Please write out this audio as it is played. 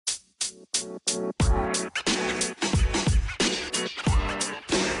Nigerian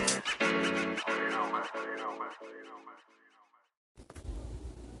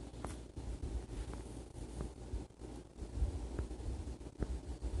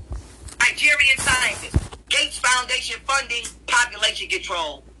scientists, Gates Foundation funding population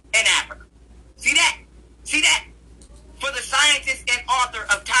control in Africa. See that? See that? For the scientist and author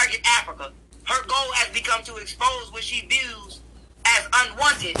of Target Africa, her goal has become to expose what she views as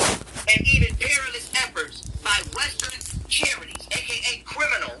unwanted and even perilous efforts by Western charities, aka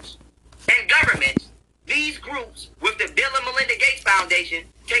criminals, and governments. These groups, with the Bill and Melinda Gates Foundation,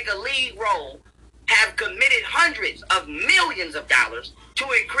 take a lead role, have committed hundreds of millions of dollars to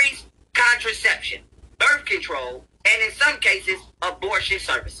increase contraception, birth control, and in some cases, abortion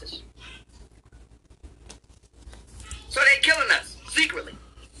services. So they're killing us secretly.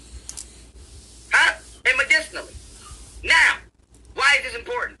 Huh? And medicinally. Now, why is this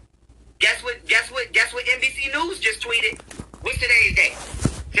important? Guess what NBC News just tweeted? What's today's date?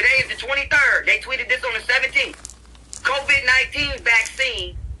 Today is the 23rd. They tweeted this on the 17th. COVID-19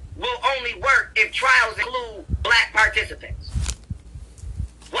 vaccine will only work if trials include black participants.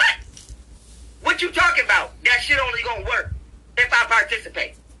 What? What you talking about? That shit only gonna work if I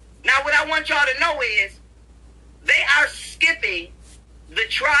participate. Now what I want y'all to know is they are skipping the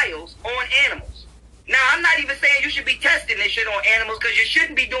trials on animals. Now I'm not even saying you should be testing this shit on animals because you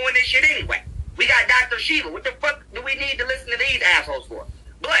shouldn't be doing this shit anyway. We got Dr. Shiva. What the fuck do we need to listen to these assholes for?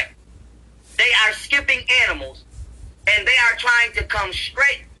 But they are skipping animals and they are trying to come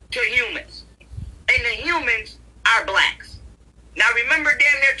straight to humans. And the humans are blacks. Now remember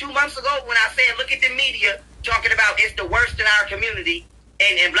damn near 2 months ago when I said look at the media talking about it's the worst in our community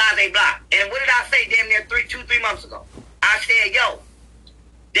and blah, blah, blah. And what did I say damn near 3 months ago? I said, yo,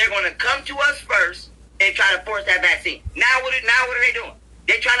 they're going to come to us first and try to force that vaccine. Now what are they doing?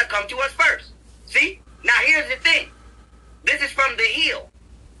 They're trying to come to us first. See? Now here's the thing. This is from The Hill.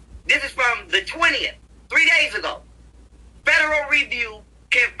 This is from the 20th, 3 days ago. Federal Review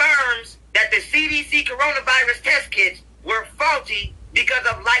confirms that the CDC coronavirus test kits were faulty because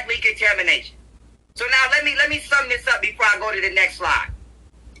of likely contamination. So now let me sum this up before I go to the next slide.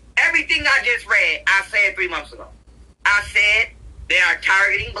 Everything I just read, I said 3 months ago. I said they are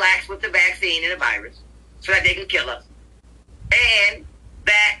targeting blacks with the vaccine and the virus so that they can kill us. And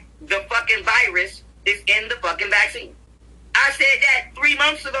that the fucking virus is in the fucking vaccine. I said that 3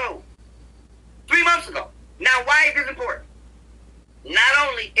 months ago. 3 months ago. Now, why is this important? Not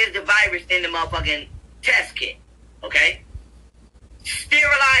only is the virus in the motherfucking test kit, okay?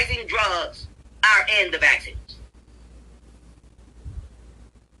 Sterilizing drugs are in the vaccines.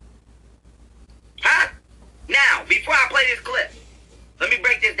 Huh? Now, before I play this clip, let me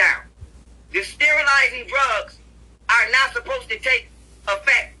break this down. The sterilizing drugs are not supposed to take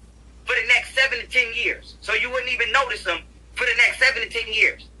effect for the next 7 to 10 years. So you wouldn't even notice them for the next 7 to 10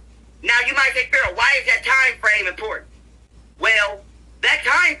 years. Now, you might say, Pharaoh, why is that time frame important? Well, that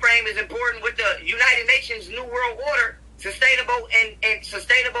time frame is important with the United Nations New World Order sustainable and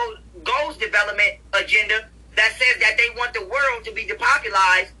sustainable goals development agenda that says that they want the world to be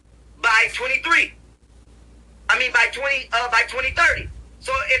depopulated by 2030.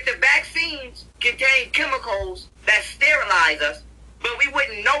 So if the vaccines contain chemicals that sterilize us, but we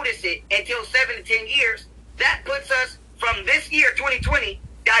wouldn't notice it until 7 to 10 years, that puts us from this year, 2020,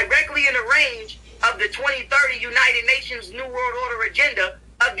 directly in the range of the 2030 United Nations New World Order agenda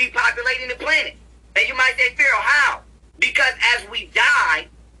of depopulating the planet. And you might say, Pharaoh, how? Because as we die,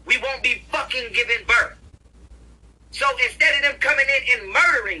 we won't be fucking giving birth. So instead of them coming in and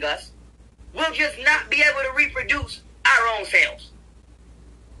murdering us, we'll just not be able to reproduce our own cells.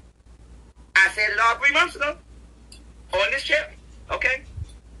 I said it all 3 months ago on this channel. Okay?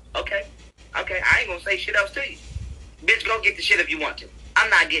 I ain't gonna say shit else to you. Bitch, go get the shit if you want to. I'm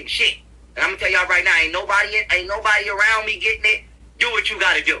not getting shit. And I'm gonna tell y'all right now, ain't nobody around me getting it. Do what you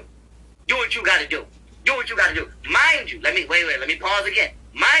gotta do. Do what you gotta do. Do what you gotta do. Mind you, let me pause again.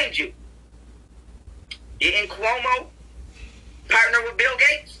 Mind you, didn't Cuomo partner with Bill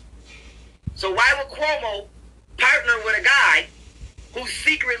Gates? So why would Cuomo partner with a guy who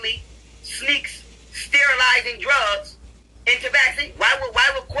secretly sneaks sterilizing drugs into vaccines? Why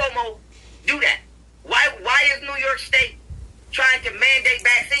would Cuomo do that? Why is New York State trying to mandate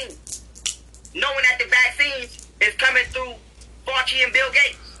vaccines, knowing that the vaccines is coming through Fauci and Bill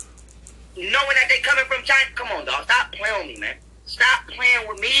Gates, knowing that they coming from China? Come on, dog. Stop playing with me, man. Stop playing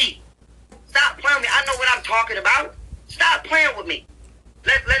with me. Stop playing with me. I know what I'm talking about. Stop playing with me.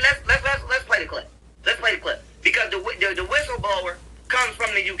 Let's play the clip. Let's play the clip because the whistleblower comes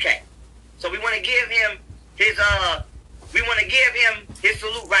from the UK. So we want to give him his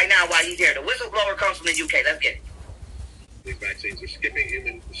salute right now while right, he's here. The whistleblower comes from the UK. Let's get it. These vaccines are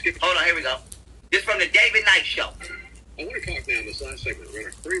skipping. Hold on, here we go. This from the David Knight Show. I want to talk now in this last segment. We're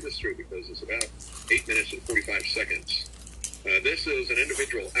going to hurry this through because it's about 8 minutes and 45 seconds. This is an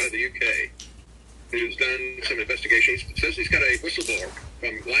individual out of the UK who's done some investigations. It says he's got a whistleblower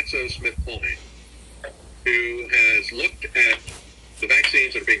from GlaxoSmithKline who has looked at the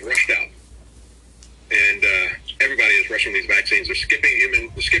vaccines that are being rushed out. And everybody is rushing these vaccines. They're skipping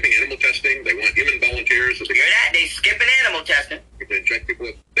animal testing. They want human volunteers. You hear that? They're skipping animal testing. To inject people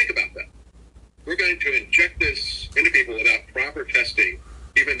with. Think about that. We're going to inject this into people without proper testing,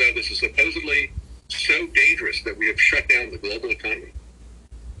 even though this is supposedly so dangerous that we have shut down the global economy.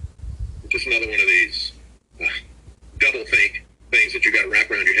 Just another one of these double think things that you got to wrap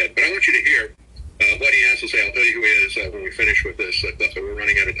around your head. But I want you to hear what he has to say. I'll tell you who he is when we finish with this. We're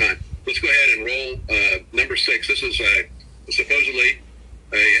running out of time. Let's go ahead and roll number 6. This is supposedly,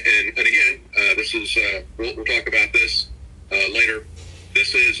 and again, this is, we'll talk about this later.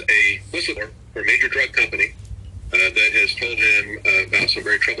 This is a whistleblower for a major drug company that has told him about some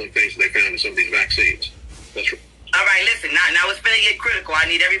very troubling things that they found in some of these vaccines. All right, listen. Now it's going to get critical. I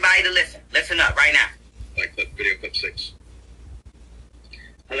need everybody to listen. Listen up right now. Like video clip 6.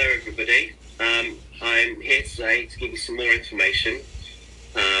 Hello, everybody. I'm here today to give you some more information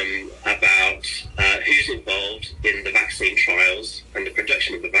about who's involved in the vaccine trials and the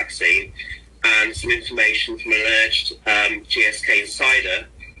production of the vaccine, and some information from an alleged GSK insider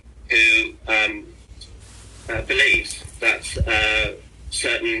who believes that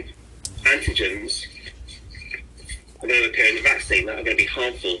certain antigens are going to appear in the vaccine that are going to be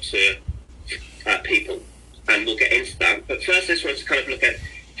harmful to people, and we'll get into that. But first, I just want to kind of look at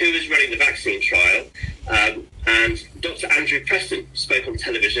who is running the vaccine trial. And Dr. Andrew Preston spoke on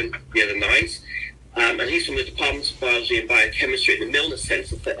television the other night, and he's from the Department of Biology and Biochemistry at the Milner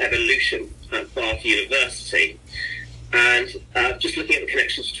Centre for Evolution at Bath University. And just looking at the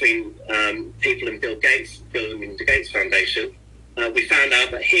connections between people and Bill and Melinda Gates Foundation, we found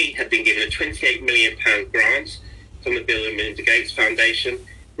out that he had been given a £28 million grant from the Bill and Melinda Gates Foundation.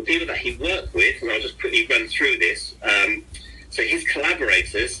 The people that he worked with, and I'll just quickly run through this, so his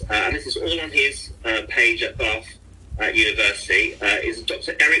collaborators, and this is all on his page at Bath University, is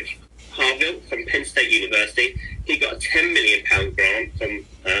Dr. Eric Harville from Penn State University. He got a £10 million grant from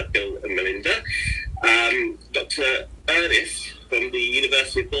Bill and Melinda. Dr. Ernest from the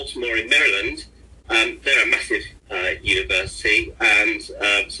University of Baltimore in Maryland, they're a massive university, and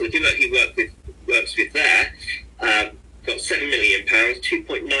so the people that he works with there got £7 million.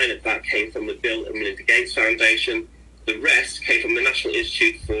 2.9 of that came from the Bill and Melinda Gates Foundation. The rest came from the National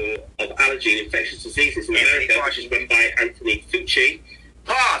Institute of Allergy and Infectious Diseases in America, which is run by Anthony Fauci.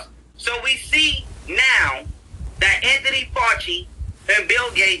 Pause. So we see now that Anthony Fauci and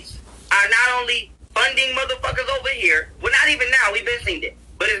Bill Gates are not only funding motherfuckers over here, well, not even now, we've been seeing it,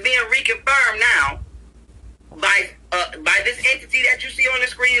 but it's being reconfirmed now by this entity that you see on the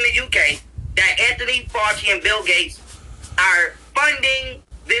screen in the UK, that Anthony Fauci and Bill Gates are funding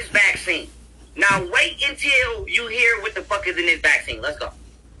this vaccine. Now wait until you hear what the fuck is in this vaccine. Let's go.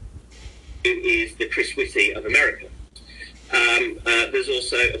 Who is the Chris Whitty of America. There's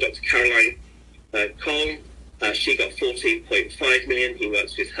also a Dr. Caroline Cole. She got 14.5 million. He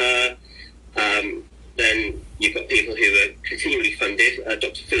works with her. Then you've got people who are continually funded.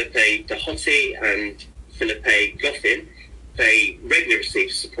 Dr. Philippe Dahotti and Philippe Goffin. They regularly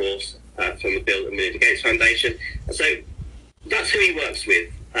receive support from the Bill and Melinda Gates Foundation. And so that's who he works with,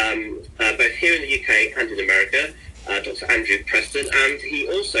 both here in the UK and in America, Dr. Andrew Preston. And he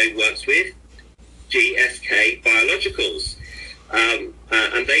also works with GSK Biologicals.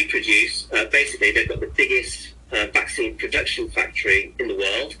 And they produce, basically, they've got the biggest vaccine production factory in the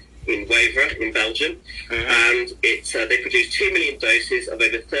world, in Wavre, in Belgium. And they produce 2 million doses of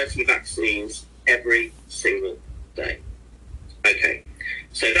over 30 vaccines every single day. Okay,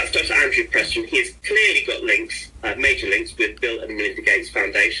 so that's Dr. Andrew Preston. He has clearly got links, major links with Bill and Melinda Gates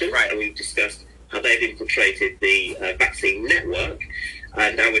Foundation. Right. And we've discussed how they've infiltrated the vaccine network.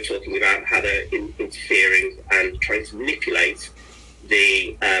 And now we're talking about how they're interfering and trying to manipulate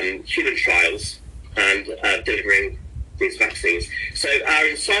the human trials and delivering these vaccines. So our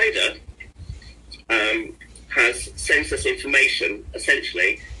insider has sent us information,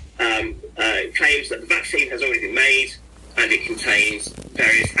 essentially, claims that the vaccine has already been made and it contains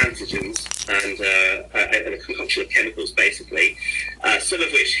various antigens and a concoction of chemicals, basically, some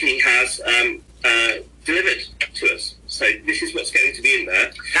of which he has delivered to us. So this is what's going to be in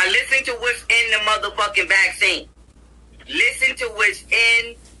there. Now listen to what's in the motherfucking vaccine. Listen to what's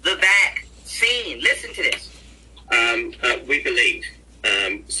in the vaccine. Listen to this. We believe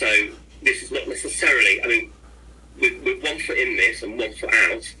So this is not necessarily, I mean, with 1 foot in this and 1 foot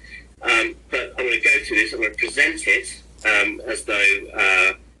out, but I'm going to go through this, I'm going to present it as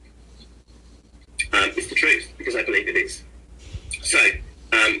though it's the truth, because I believe it is. So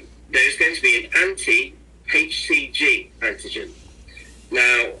there's going to be an anti-HCG antigen.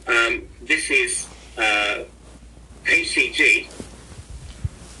 Now, this is HCG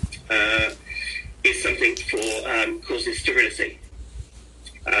is something for causes sterility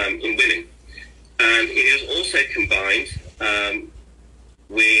in women, and it is also combined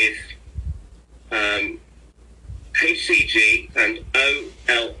with HCG and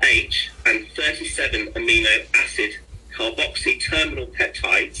OLH and 37 amino acid carboxy terminal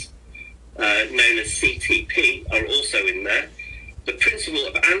peptides, known as CTP, are also in there. The principle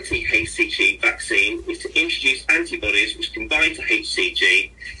of anti-HCG vaccine is to introduce antibodies which can bind to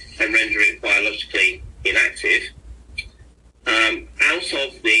HCG and render it biologically inactive. Out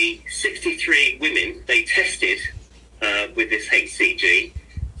of the 63 women they tested with this HCG,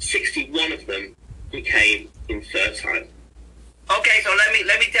 61 of them became infertile. Okay, so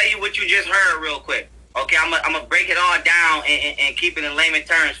let me tell you what you just heard real quick. Okay, I'm gonna break it all down and keep it in layman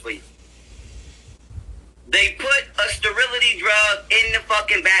terms for you. They put a sterility drug in the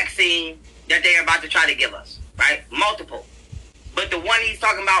fucking vaccine that they're about to try to give us, right? Multiple. But the one he's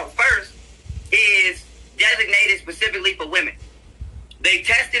talking about first is designated specifically for women. They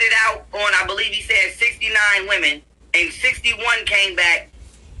tested it out on, I believe he said, 69 women, and 61 came back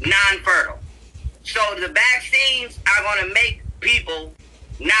non-fertile. So the vaccines are going to make people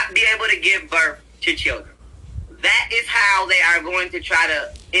not be able to give birth to children. That is how they are going to try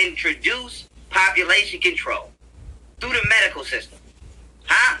to introduce population control through the medical system.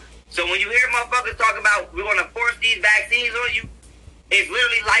 Huh? So when you hear motherfuckers talk about we're going to force these vaccines on you, it's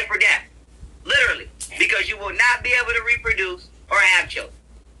literally life or death. Literally. Because you will not be able to reproduce or have children.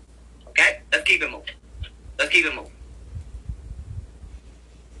 Okay? Let's keep it moving. Let's keep it moving.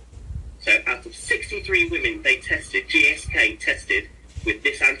 So out of 63 women they tested, GSK tested with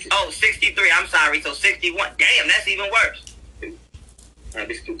this antigen. Oh, 63. I'm sorry. So 61. Damn, that's even worse.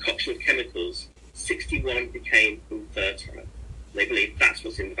 This concoction of chemicals, 61 became infertile. They believe that's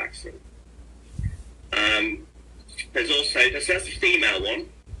what's in the vaccine. There's also, that's the female one.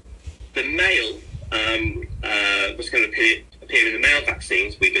 The male, what's going to appear in the male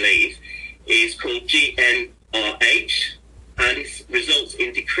vaccines, we believe, is called GnRH, and it results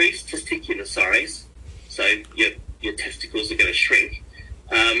in decreased testicular size, so your testicles are going to shrink.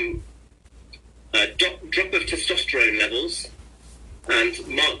 Drop of testosterone levels, and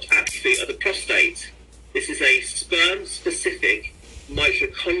marked atrophy of the prostate. This is a sperm-specific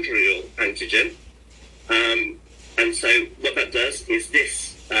mitochondrial antigen. And so what that does is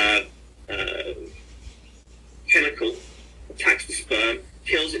this chemical attacks the sperm,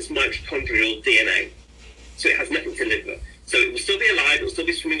 kills its mitochondrial DNA. So it has nothing to live with. So it will still be alive, it will still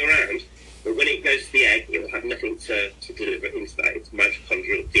be swimming around, but when it goes to the egg, it will have nothing to deliver into that. Its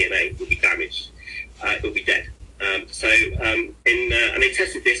mitochondrial DNA will be damaged. It will be dead. And they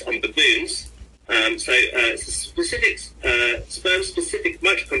tested this on baboons. It's a specific sperm-specific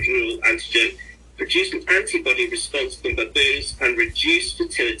mitochondrial antigen produced an antibody response in baboons and reduced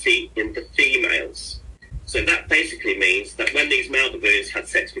fertility in the females. So that basically means that when these male baboons had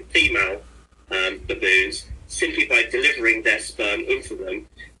sex with female baboons, simply by delivering their sperm into them,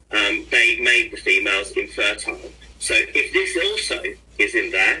 they made the females infertile. So if this also is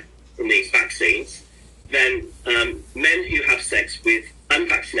in there, in these vaccines, then men who have sex with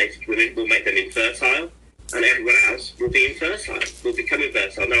unvaccinated women will make them infertile, and everyone else will be infertile, will become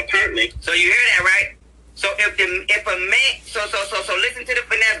infertile. Now, apparently... So you hear that, right? So if a man... So listen to the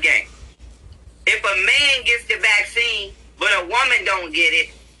finesse game. If a man gets the vaccine, but a woman don't get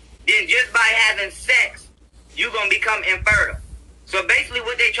it, then just by having sex, you're going to become infertile. So basically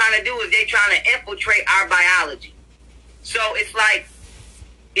what they're trying to do is they're trying to infiltrate our biology. So it's like,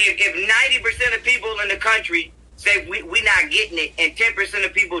 if 90% of people in the country say we not getting it and 10%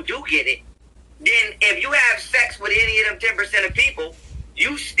 of people do get it, then if you have sex with any of them 10% of people,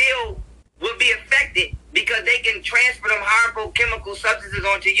 you still will be affected because they can transfer them harmful chemical substances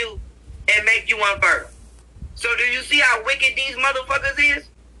onto you and make you infertile. So do you see how wicked these motherfuckers is?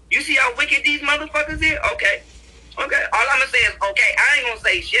 You see how wicked these motherfuckers is? Okay. All I'm gonna say is, okay, I ain't gonna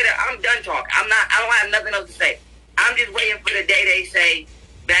say shit. I'm done talking. I don't have nothing else to say. I'm just waiting for the day they say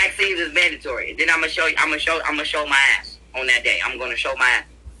vaccines is mandatory. And then I'm gonna show my ass on that day. I'm gonna show my ass.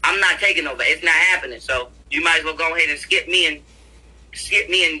 I'm not taking over. It's not happening. So you might as well go ahead and skip me and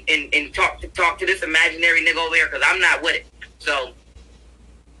talk to this imaginary nigga over here because I'm not with it. So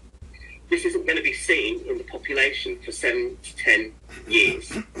this isn't going to be seen in the population for 7 to 10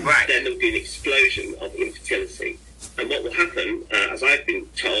 years. Right. Then there will be an explosion of infertility. And what will happen, as I've been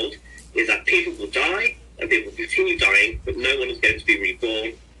told, is that people will die and people will continue dying, but no one is going to be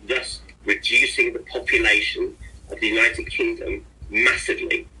reborn, thus reducing the population of the United Kingdom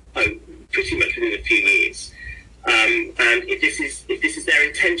massively, pretty much within a few years. And if this is their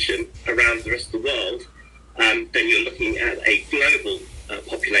intention around the rest of the world, then you're looking at a global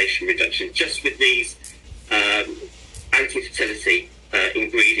population reduction just with these anti-fertility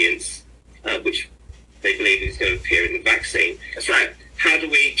ingredients, which they believe is going to appear in the vaccine. So how do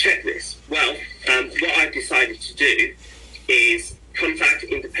we check this? Well, what I've decided to do is contact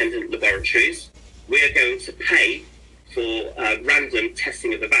independent laboratories. We are going to pay for random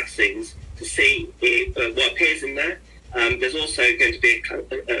testing of the vaccines to see what appears in there. There's also going to be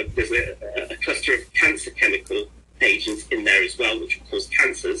a cluster of cancer chemical agents in there as well, which will cause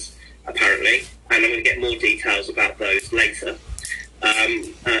cancers, apparently. And I'm going to get more details about those later.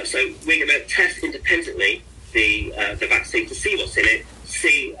 So we're going to test independently the vaccine to see what's in it,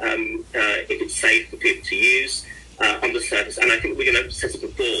 see if it's safe for people to use on the surface. And I think we're going to set up a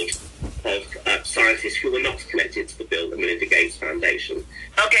board of scientists who are not connected to the Bill and Melinda Gates Foundation.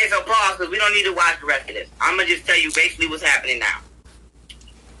 Okay, so pause, because we don't need to watch the rest of this. I'm going to just tell you basically what's happening now.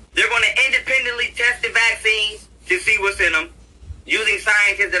 They're going to independently test the vaccines to see what's in them using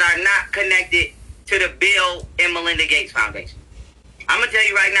scientists that are not connected to the Bill and Melinda Gates Foundation. I'm going to tell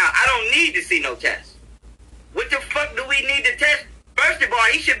you right now, I don't need to see no test. What the fuck do we need to test? First of all,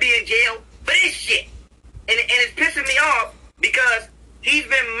 he should be in jail for this shit. And it's pissing me off because he's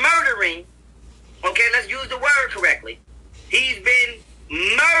been murdering, okay, let's use the word correctly. He's been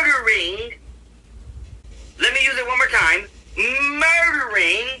murdering, let me use it one more time,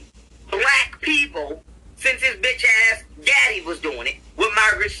 murdering black people since his bitch ass daddy was doing it with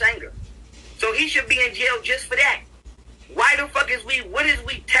Margaret Sanger. So he should be in jail just for that. Why the fuck what is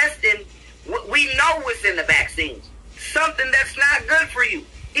we testing? We know what's in the vaccines. Something that's not good for you.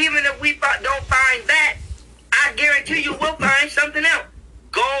 Even if we don't find that, I guarantee you we'll find something else.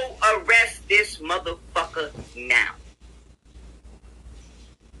 Go arrest this motherfucker now.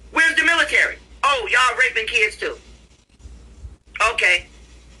 Where's the military? Oh, y'all raping kids too. Okay.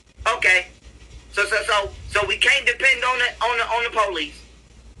 So we can't depend on the police.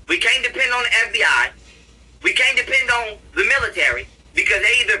 We can't depend on the FBI. We can't depend on the military because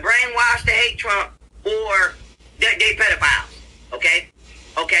they either brainwashed to hate Trump or they pedophiles. Okay.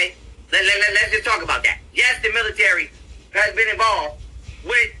 Let's just talk about that. Yes, the military has been involved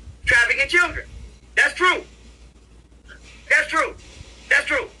with trafficking children. That's true.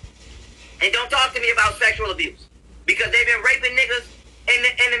 And don't talk to me about sexual abuse because they've been raping niggas in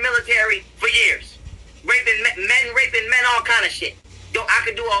the military for years. Raping men, all kind of shit. I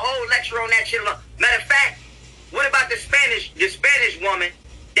could do a whole lecture on that shit alone. Matter of fact, what about the Spanish woman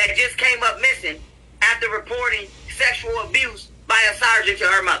that just came up missing after reporting sexual abuse by a sergeant to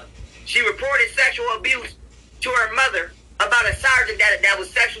her mother? She reported sexual abuse to her mother about a sergeant that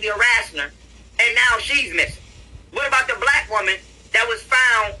was sexually harassing her, and now she's missing. What about the black woman that was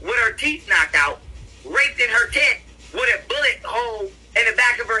found with her teeth knocked out, raped in her tent with a bullet hole in the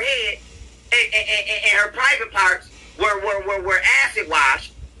back of her head, and her private parts were acid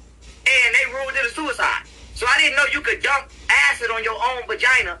washed, and they ruled it a suicide. So I didn't know you could dump acid on your own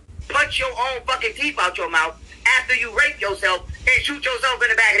vagina, punch your own fucking teeth out your mouth after you rape yourself and shoot yourself in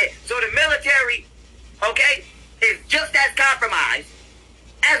the back of it. So the military, okay, is just as compromised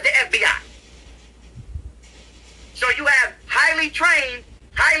as the FBI. So you have highly trained,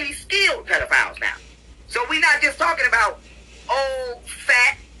 highly skilled pedophiles now. So we're not just talking about old,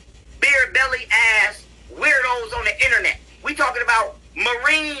 fat, beer belly ass weirdos on the internet. We're talking about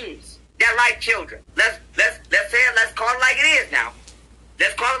Marines that like children. Let's call it like it is now.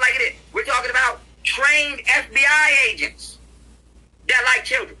 Let's call it like it is. We're talking about trained FBI agents that like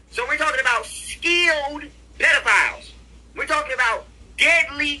children. So we're talking about skilled pedophiles. We're talking about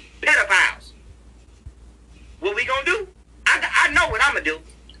deadly pedophiles. What we gonna do? I know what I'm gonna do.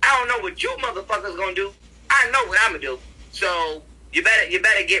 I don't know what you motherfuckers gonna do. I know what I'm gonna do. So you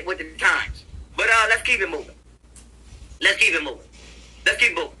better get with the times. But let's keep it moving. Let's keep moving.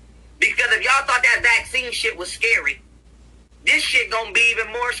 Because if y'all thought that vaccine shit was scary, this shit gonna be even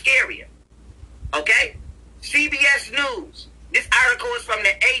more scarier. Okay? CBS News. This article is from the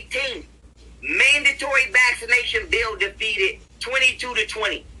 18th. Mandatory vaccination bill defeated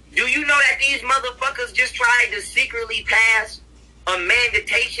 22-20. Do you know that these motherfuckers just tried to secretly pass a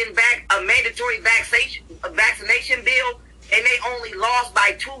mandatory vaccination bill and they only lost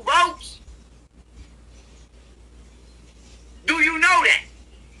by 2 votes? Do you know that?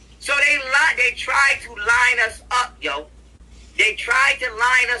 So they tried to line us up, yo. They tried to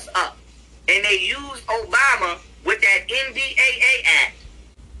line us up. And they used Obama with that NDAA Act.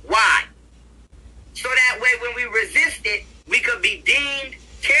 Why? So that way when we resisted, we could be deemed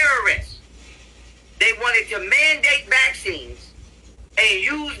terrorists. They wanted to mandate vaccines and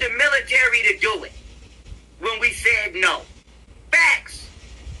use the military to do it when we said no. Facts.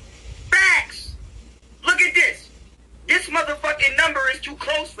 Facts. Look at this. This motherfucking number is too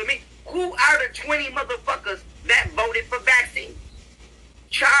close for me. Who are the 20 motherfuckers that voted for vaccines?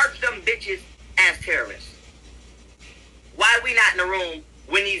 Charge them bitches as terrorists. Why we not in the room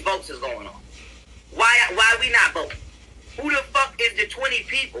when these votes is going on? Why we not voting? Who the fuck is the 20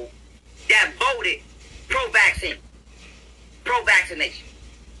 people that voted pro-vaccine? Pro-vaccination.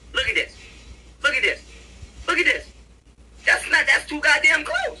 Look at this. Look at this. Look at this. That's too goddamn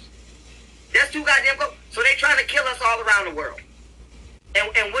close. That's too goddamn close. So they trying to kill us all around the world.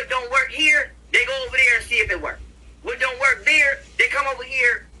 And what don't work here, they go over there and see if it works. What don't work there, they come over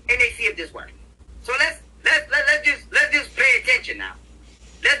here and they see if this works. So let's just pay attention now.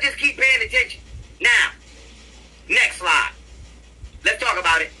 Let's just keep paying attention. Now, next slide. Let's talk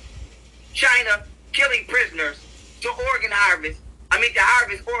about it. China killing prisoners to harvest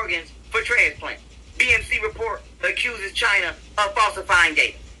organs for transplant. BMC report accuses China of falsifying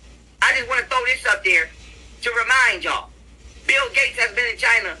data. I just want to throw this up there to remind y'all. Bill Gates has been in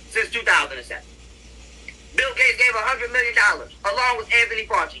China since 2007. Bill Gates gave $100 million, along with Anthony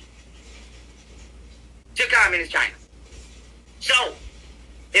Fauci, to communist China. So,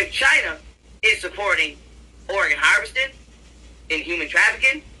 if China is supporting organ harvesting and human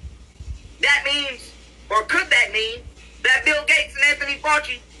trafficking, that means, or could that mean, that Bill Gates and Anthony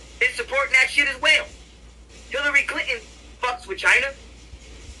Fauci is supporting that shit as well? Hillary Clinton fucks with China.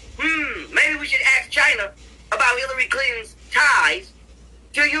 Maybe we should ask China about Hillary Clinton's ties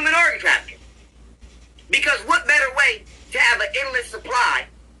to human organ trafficking. Because what better way to have an endless supply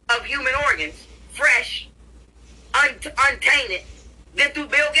of human organs, fresh, untainted, than through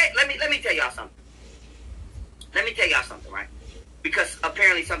Bill Gates? Let me tell y'all something. Let me tell y'all something, right? Because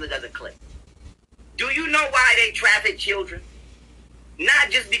apparently something doesn't click. Do you know why they traffic children? Not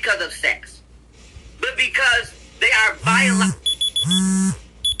just because of sex, but because they are biologically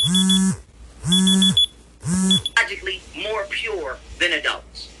more pure than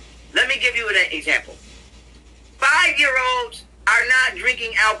adults. Let me give you an example. 5-year-olds are not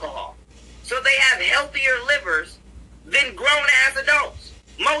drinking alcohol, so they have healthier livers than grown-ass adults.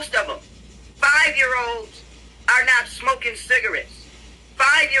 Most of them. 5-year-olds are not smoking cigarettes.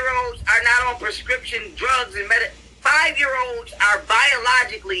 5-year-olds are not on prescription drugs and 5-year-olds are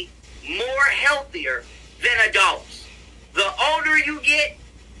biologically more healthier than adults. The older you get,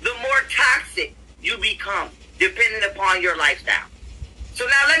 the more toxic you become, depending upon your lifestyle. So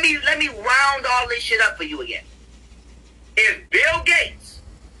now let me round all this shit up for you again. If Bill Gates,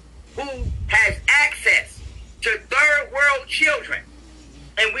 who has access to third world children,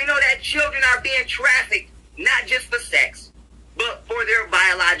 and we know that children are being trafficked not just for sex, but for their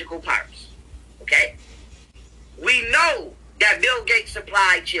biological parts, okay? We know that Bill Gates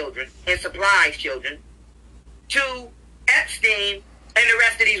supplies children to Epstein and the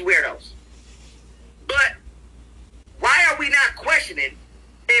rest of these weirdos. But why are we not questioning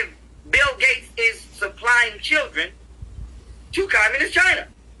if Bill Gates is supplying children to communist China?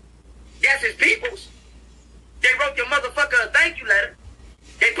 That's his peoples. They wrote the motherfucker a thank you letter.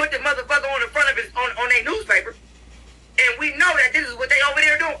 They put the motherfucker on the front of on their newspaper. And we know that this is what they over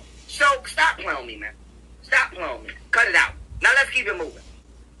there doing. So stop playing on me, man. Stop playing on me. Cut it out. Now let's keep it moving.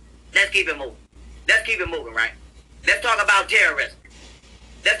 Let's keep it moving. Let's keep it moving, right? Let's talk about terrorism.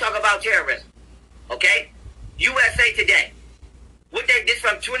 Let's talk about terrorism. Okay? USA Today. This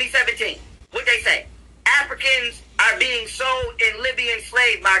from 2017. What they say? Africans are being sold in Libyan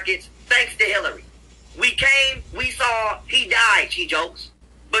slave markets thanks to Hillary. We came, we saw, he died, she jokes.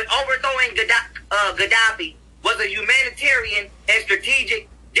 But overthrowing Gaddafi was a humanitarian and strategic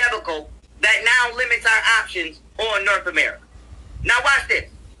debacle that now limits our options on North America. Now watch this.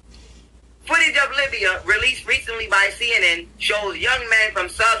 Footage of Libya, released recently by CNN, shows young men from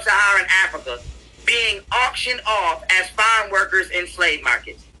sub-Saharan Africa being auctioned off as farm workers in slave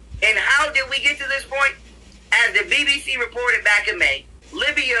markets. And how did we get to this point? As the BBC reported back in May,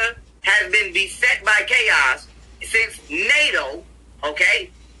 Libya has been beset by chaos since NATO, okay?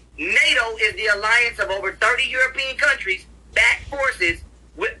 NATO is the alliance of over 30 European countries backed forces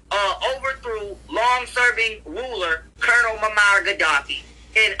with overthrew long-serving ruler Colonel Muammar Gaddafi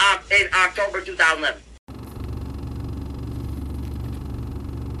in October 2011.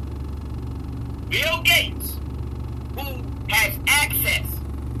 Bill Gates, who has access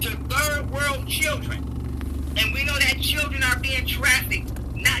to third world children. And we know that children are being trafficked,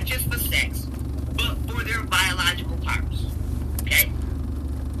 not just for sex, but for their biological parts. Okay?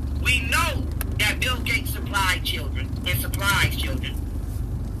 We know that Bill Gates supplied children and supplies children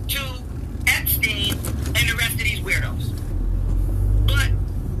to Epstein and the rest of these weirdos. But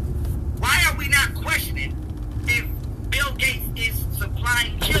why are we not questioning if Bill Gates is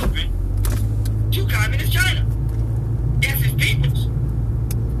supplying children to communist China? That's his peoples.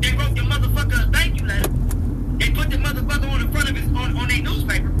 They wrote the motherfucker a thank you letter. They put the motherfucker on the front of his on their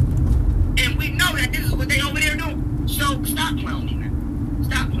newspaper. And we know that this is what they over there doing. So stop playing me, man.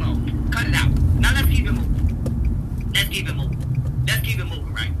 Stop playing me. Cut it out. Now let's keep it moving. Let's keep it moving. Let's keep it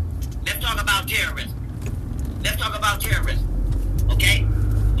moving, right? Let's talk about terrorism. Let's talk about terrorism. Okay?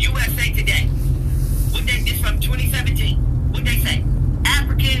 USA Today. This from 2017. What they say?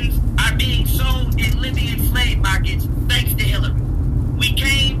 Africans are being sold in Libyan slave markets thanks to Hillary. We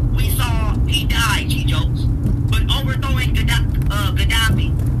came, we saw, he died, G-Jokes. But overthrowing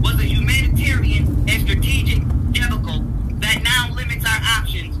Gaddafi was a humanitarian and strategic debacle that now limits our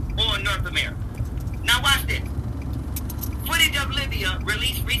options on North America. Now watch this. Footage of Libya,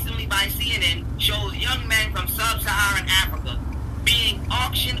 released recently by CNN, shows young men from sub-Saharan Africa being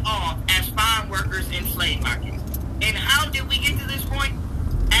auctioned off as farm workers in slave markets. And how did we get to this point?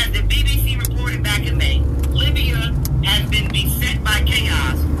 As the BBC reported back in May, Libya has been beset by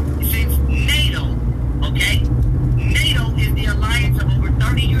chaos since NATO, okay? NATO is the alliance of over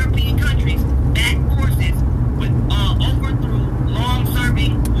 30 European countries backed forces with overthrew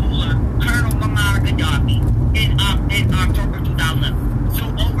long-serving ruler Colonel Muammar Gaddafi in October 2011. So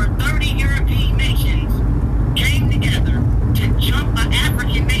over 30 European nations came together to jump an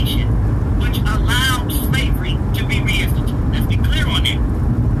African nation, which allowed slavery to be reinstituted. Let's be clear on that.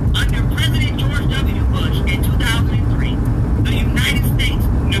 Under President George W. Bush in 2003, the United States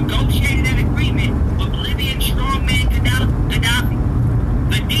negotiated an agreement with Libyan strongman Gaddafi.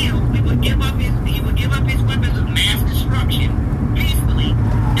 The deal, he would give up his weapons of mass destruction peacefully,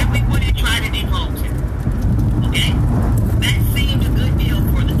 and we wouldn't try to depose him. Okay? That seemed a good deal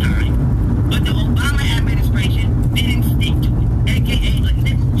for the time, but the Obama administration didn't stick to it. AKA, a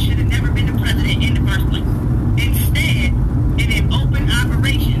nigga should have never been the president in the first place. Instead, in an open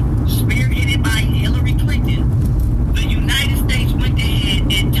operation spearheaded by Hillary Clinton, the United States went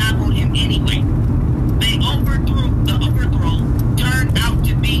ahead and toppled him anyway. The overthrow turned out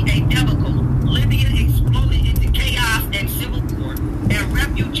to be a debacle. Libya exploded into chaos and civil war, and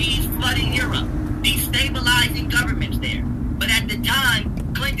refugees flooding Europe, destabilizing governments there. But at the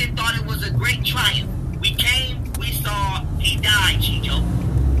time, Clinton thought it was a great triumph. We came, we saw, he died, Chicho.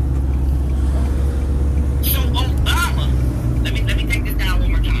 So Obama, let me take this down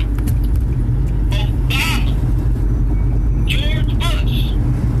one more time. Obama, George Bush,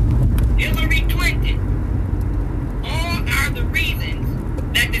 Hillary Clinton, all are the reasons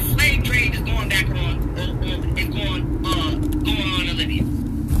that the slave trade is going back on in Libya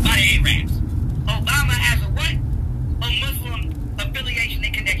by the Arabs. Obama has a what? A Muslim affiliation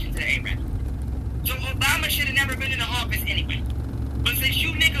and connection to the Arabs. So Obama should have never been in the office anyway. But since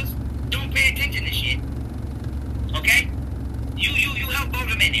you niggas don't pay attention to shit, okay? You helped vote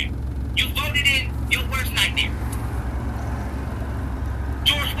him in there. You voted in your worst nightmare.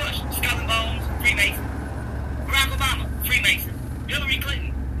 George Bush, Skull and Bones, Freemason. Barack Obama, Freemason. Hillary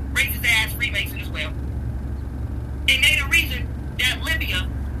Clinton, racist ass Freemason as well. And they the reason that Libya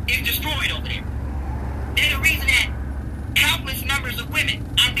is destroyed over there. They're the reason that countless numbers of women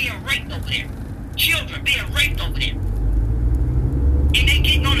are being raped over there. Children being raped over there. And they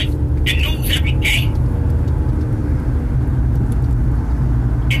getting on the news every day.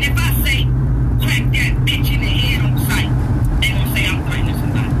 And if I say, crack that bitch in the head on sight, they gonna say I'm threatening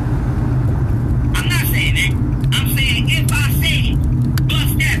somebody. I'm not saying that. I'm saying if I said,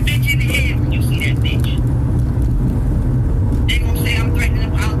 bust that bitch in the head when you see that bitch, they gonna say I'm threatening a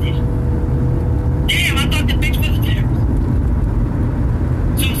politician. Damn, I thought the bitch was a terrorist.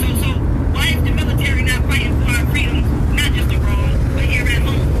 So, why is the military not fighting for our freedoms, not just abroad, but here at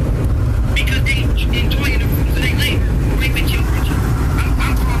home?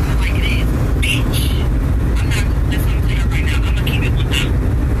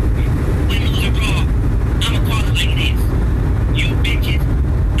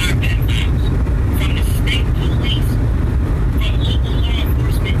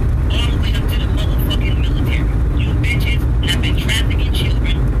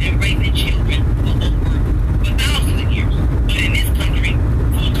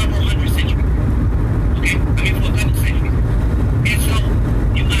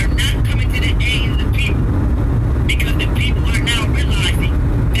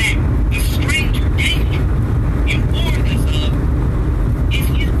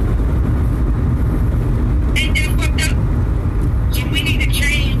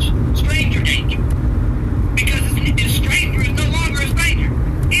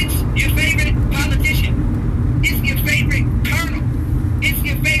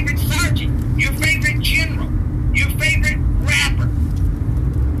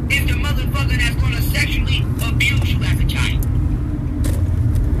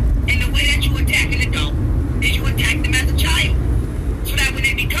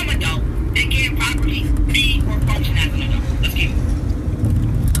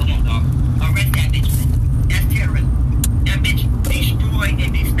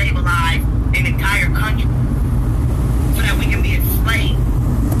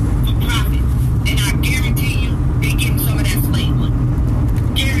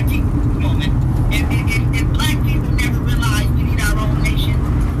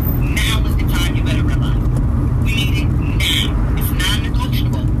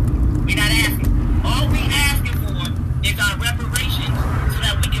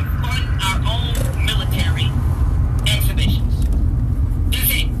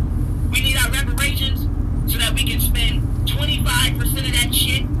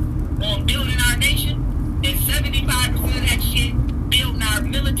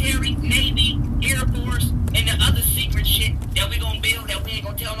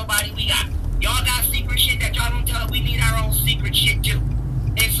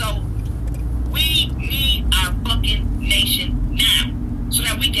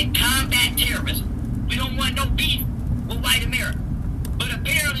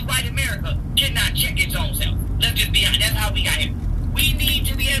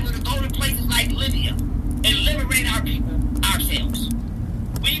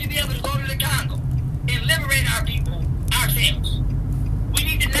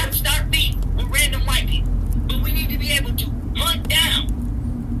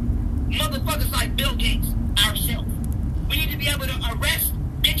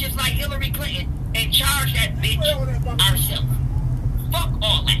 like Hillary Clinton and charge that bitch ourselves. Fuck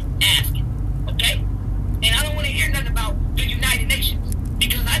all that asking, okay? And I don't want to hear nothing about the United Nations,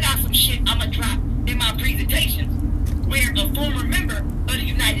 because I got some shit I'm going to drop in my presentations where a former member of the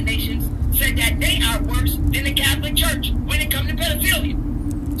United Nations said that they are worse than the Catholic Church when it comes to pedophilia.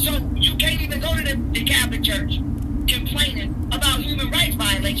 So you can't even go to the Catholic Church complaining about human rights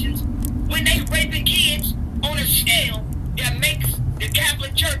violations when they raping kids on a scale that makes the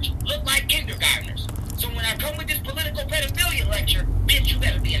Catholic Church look like kindergartners. So when I come with this political pedophilia lecture, bitch, you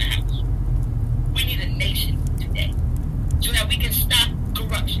better be in the house. We need a nation today so that we can stop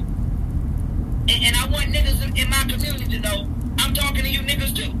corruption. And I want niggas in my community to know I'm talking to you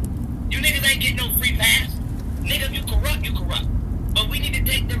niggas too. You niggas ain't getting no free pass. Nigga, you corrupt, you corrupt. But we need to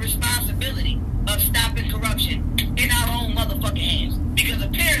take the responsibility of stopping corruption in our own motherfucking hands. Because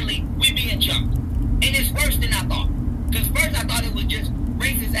apparently we being jumped. And it's worse than I thought. Because first I thought it was just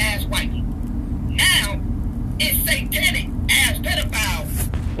racist ass white people. Now it's satanic ass pedophile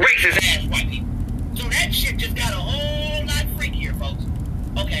racist ass white people. So that shit just got a whole lot freakier, folks.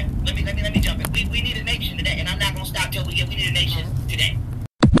 Okay, let me jump in. We need a nation today, and I'm not gonna stop till we need a nation today.